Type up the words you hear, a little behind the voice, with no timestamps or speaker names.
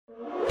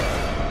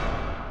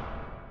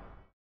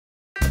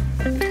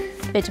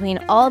Between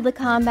all the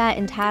combat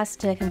and tasks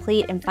to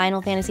complete in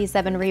Final Fantasy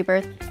VII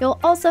Rebirth, you'll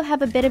also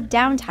have a bit of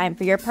downtime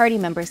for your party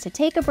members to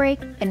take a break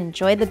and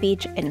enjoy the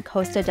beach in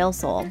Costa del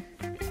Sol.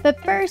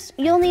 But first,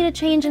 you'll need a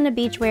change into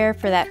beachwear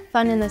for that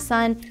fun in the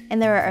sun,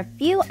 and there are a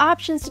few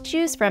options to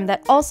choose from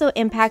that also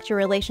impact your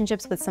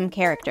relationships with some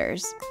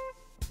characters.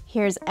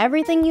 Here's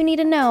everything you need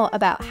to know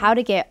about how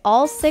to get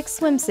all 6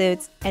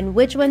 swimsuits and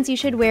which ones you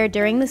should wear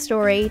during the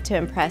story to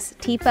impress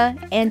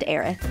Tifa and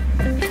Aerith.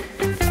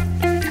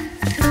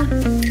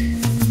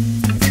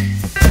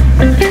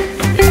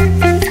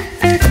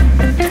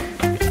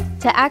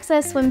 To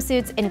access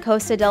swimsuits in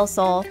Costa del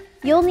Sol,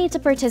 you'll need to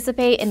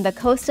participate in the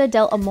Costa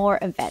del Amor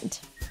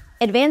event.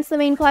 Advance the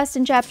main quest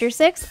in Chapter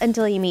 6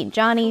 until you meet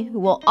Johnny, who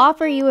will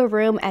offer you a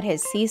room at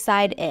his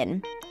seaside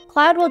inn.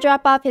 Cloud will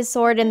drop off his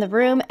sword in the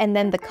room, and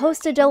then the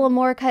Costa del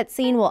Amor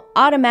cutscene will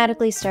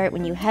automatically start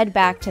when you head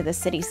back to the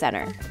city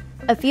center.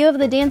 A few of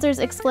the dancers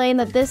explain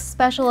that this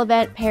special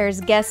event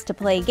pairs guests to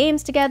play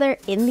games together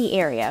in the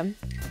area.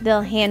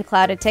 They'll hand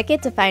Cloud a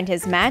ticket to find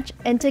his match,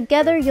 and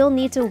together you'll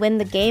need to win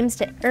the games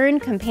to earn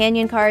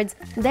companion cards,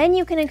 then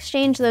you can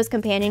exchange those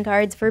companion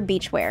cards for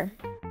beachwear.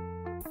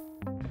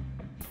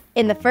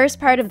 In the first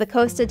part of the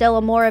Costa del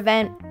Amor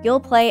event, you'll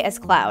play as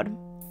Cloud.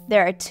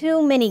 There are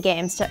 2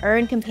 mini-games to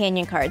earn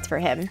companion cards for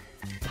him: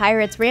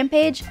 Pirates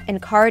Rampage and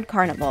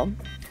Carnival.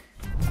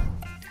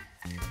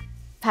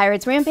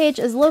 Pirates Rampage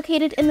is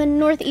located in the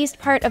northeast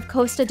part of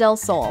Costa del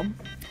Sol.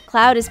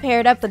 Cloud is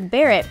paired up with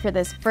Barrett for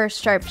this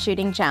first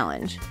sharpshooting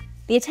challenge.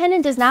 The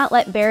attendant does not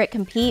let Barrett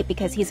compete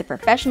because he's a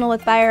professional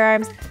with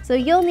firearms, so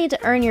you'll need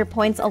to earn your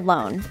points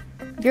alone.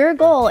 Your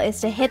goal is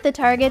to hit the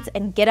targets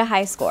and get a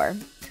high score.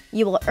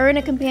 You will earn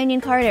a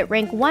companion card at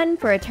rank 1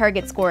 for a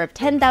target score of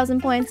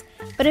 10,000 points,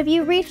 but if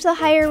you reach the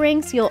higher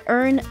ranks, you'll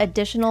earn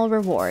additional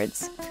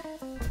rewards.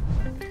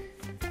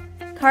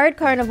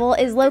 Carnival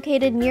is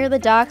located near the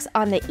docks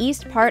on the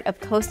east part of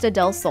Costa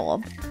del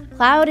Sol.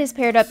 Cloud is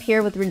paired up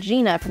here with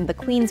Regina from the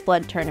Queen's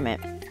Blood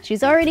tournament.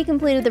 She's already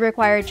completed the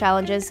required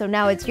challenges, so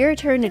now it's your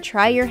turn to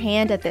try your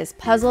hand at this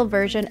puzzle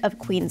version of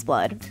Queen's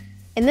Blood.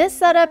 In this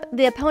setup,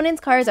 the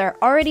opponent's cards are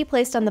already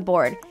placed on the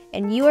board,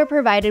 and you are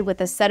provided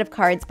with a set of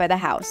cards by the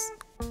house.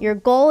 Your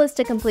goal is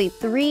to complete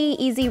 3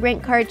 easy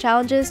rank card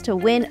challenges to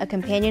win a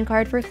companion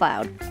card for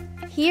Cloud.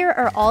 Here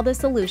are all the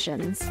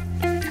solutions.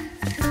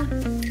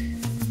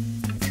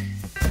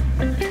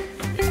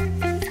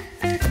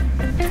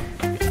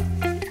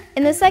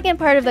 In the second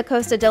part of the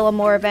Costa del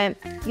Amor event,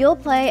 you'll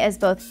play as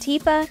both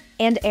Tifa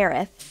and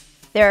Aerith.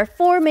 There are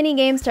 4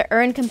 mini-games to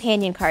earn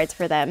companion cards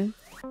for them: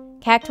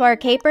 Cactuar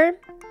Caper,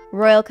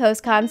 Royal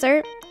Coast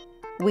Concert,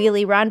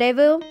 Wheelie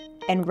Rendezvous,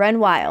 and Run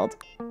Wild.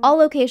 All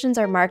locations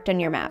are marked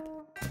on your map.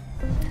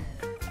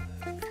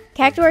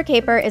 Cactuar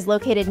Caper is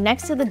located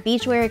next to the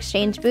beachwear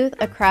exchange booth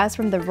across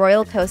from the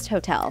Royal Coast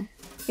Hotel.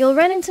 You'll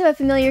run into a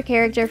familiar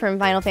character from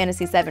Final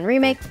Fantasy VII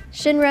Remake,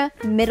 Shinra,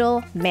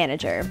 Middle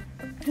Manager.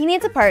 He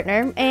needs a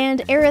partner, and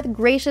Aerith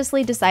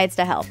graciously decides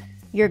to help.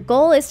 Your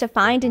goal is to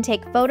find and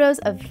take photos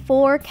of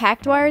 4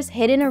 cactuars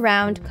hidden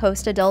around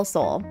Costa del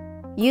Sol.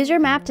 Use your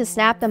map to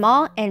snap them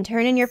all and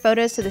turn in your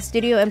photos to the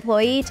studio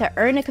employee to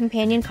earn a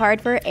companion card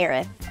for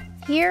Aerith.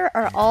 Here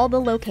are all the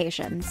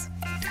locations.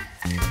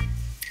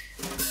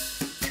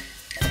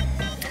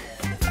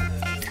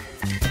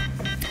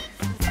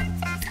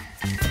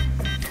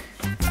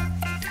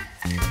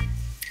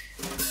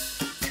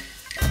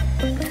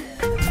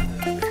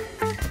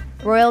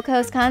 Royal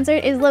Coast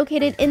Concert is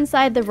located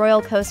inside the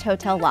Royal Coast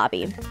Hotel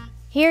lobby.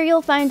 Here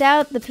you'll find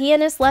out the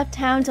pianist left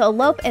town to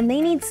elope and they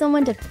need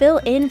someone to fill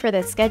in for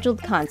the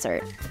scheduled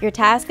concert. Your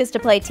task is to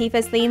play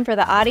Tifa's theme for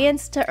the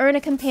audience to earn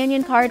a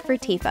companion card for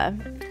Tifa.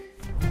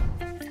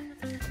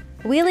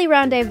 Wheelie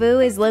Rendezvous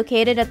is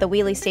located at the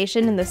Wheelie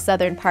Station in the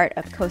southern part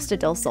of Costa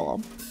del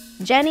Sol.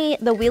 Jenny,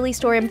 the Wheelie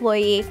store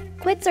employee,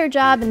 quits her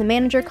job and the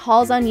manager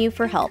calls on you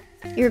for help.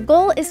 Your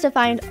goal is to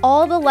find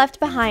all the left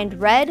behind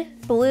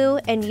red, blue,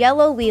 and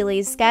yellow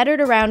wheelies scattered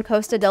around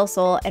Costa del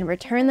Sol and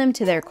return them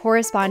to their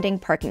corresponding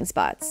parking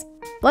spots.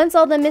 Once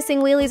all the missing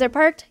wheelies are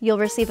parked, you'll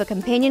receive a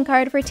companion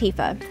card for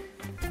Tifa.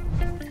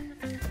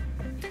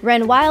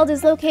 Run Wild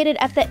is located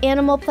at the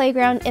animal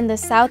playground in the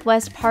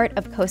southwest part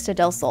of Costa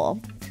del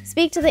Sol.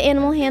 Speak to the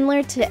animal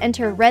handler to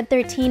enter Red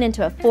 13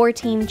 into a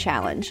 4-team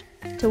challenge.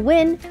 To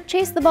win,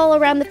 chase the ball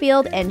around the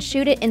field and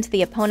shoot it into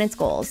the opponent's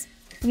goals.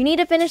 You need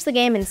to finish the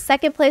game in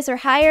 2nd place or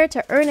higher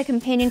to earn a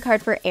companion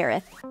card for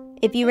Aerith.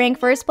 If you rank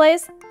 1st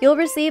place, you'll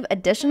receive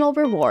additional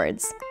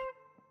rewards.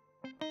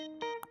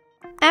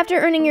 After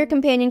earning your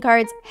companion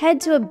cards, head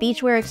to a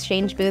beachwear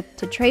exchange booth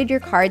to trade your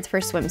cards for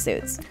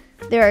swimsuits.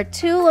 There are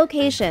 2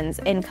 locations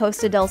in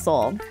Costa del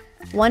Sol.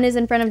 One is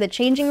in front of the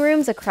changing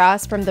rooms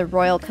across from the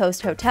Royal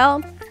Coast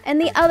Hotel, and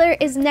the other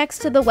is next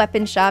to the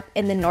weapon shop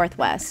in the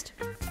northwest.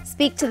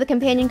 Speak to the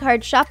companion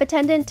card shop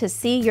attendant to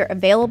see your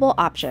available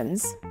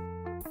options.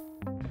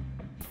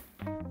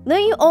 Though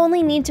you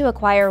only need to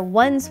acquire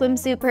 1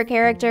 swimsuit per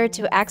character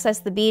to access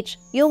the beach,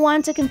 you'll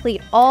want to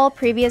complete all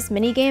previous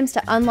minigames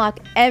to unlock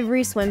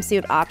every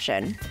swimsuit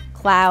option.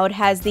 Cloud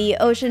has the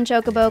Ocean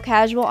Chocobo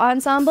Casual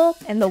Ensemble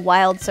and the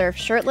Wild Surf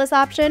Shirtless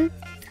option.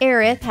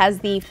 Aerith has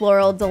the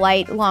Floral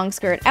Delight long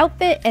skirt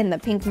outfit and the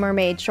Pink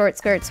Mermaid short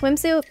skirt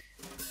swimsuit.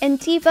 And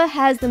Tifa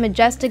has the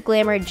Majestic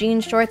Glamour jean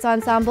shorts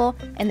ensemble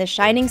and the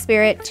Shining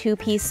Spirit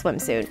two-piece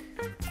swimsuit.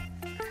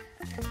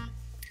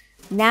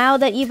 Now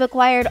that you've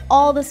acquired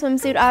all the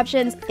swimsuit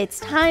options,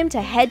 it's time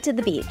to head to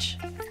the beach.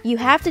 You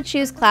have to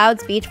choose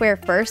Cloud's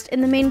beachwear first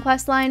in the main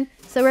questline,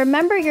 so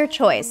remember your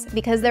choice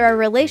because there are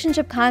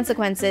relationship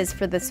consequences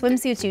for the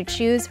swimsuits you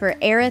choose for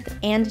Aerith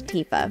and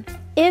Tifa.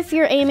 If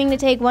you're aiming to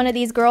take one of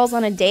these girls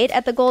on a date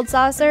at the Gold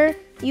Saucer,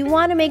 you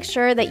want to make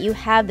sure that you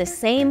have the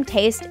same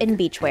taste in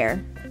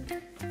beachwear.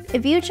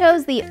 If you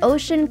chose the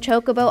Ocean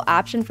Chocobo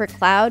option for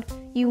Cloud,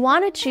 you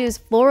want to choose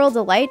Floral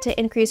Delight to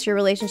increase your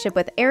relationship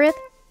with Aerith,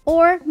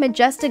 or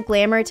Majestic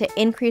Glamour to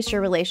increase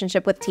your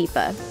relationship with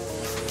Tifa.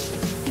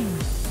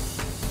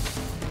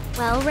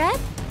 Well, Red,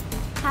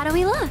 how do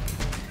we look?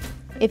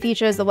 If you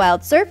chose the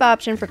Wild Surf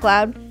option for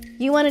Cloud,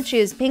 you want to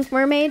choose Pink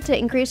Mermaid to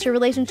increase your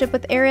relationship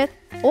with Aerith,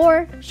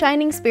 or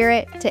Shining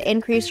Spirit to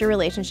increase your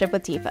relationship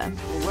with Tifa.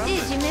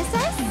 Did you miss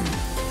us?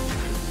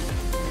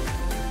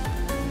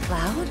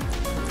 Cloud?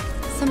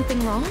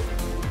 Something wrong?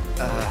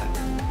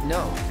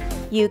 No.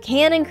 You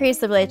can increase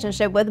the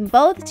relationship with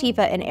both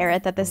Tifa and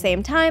Aerith at the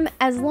same time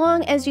as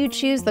long as you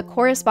choose the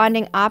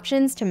corresponding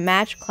options to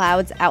match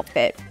Cloud's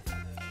outfit.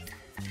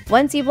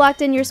 Once you've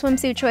locked in your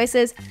swimsuit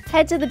choices,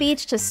 head to the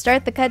beach to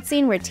start the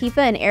cutscene where Tifa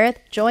and Aerith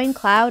join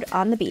Cloud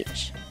on the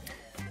beach.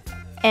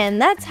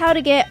 And that's how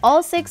to get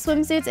all 6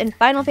 swimsuits in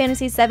Final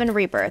Fantasy VII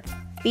Rebirth.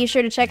 Be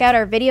sure to check out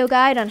our video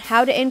guide on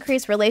how to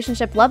increase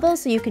relationship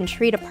levels so you can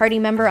treat a party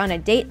member on a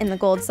date in the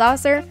Gold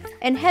Saucer,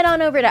 and head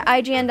on over to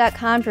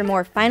IGN.com for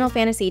more Final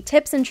Fantasy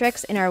tips and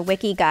tricks in our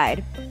wiki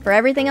guide. For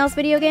everything else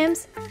video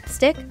games,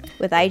 stick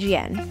with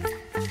IGN.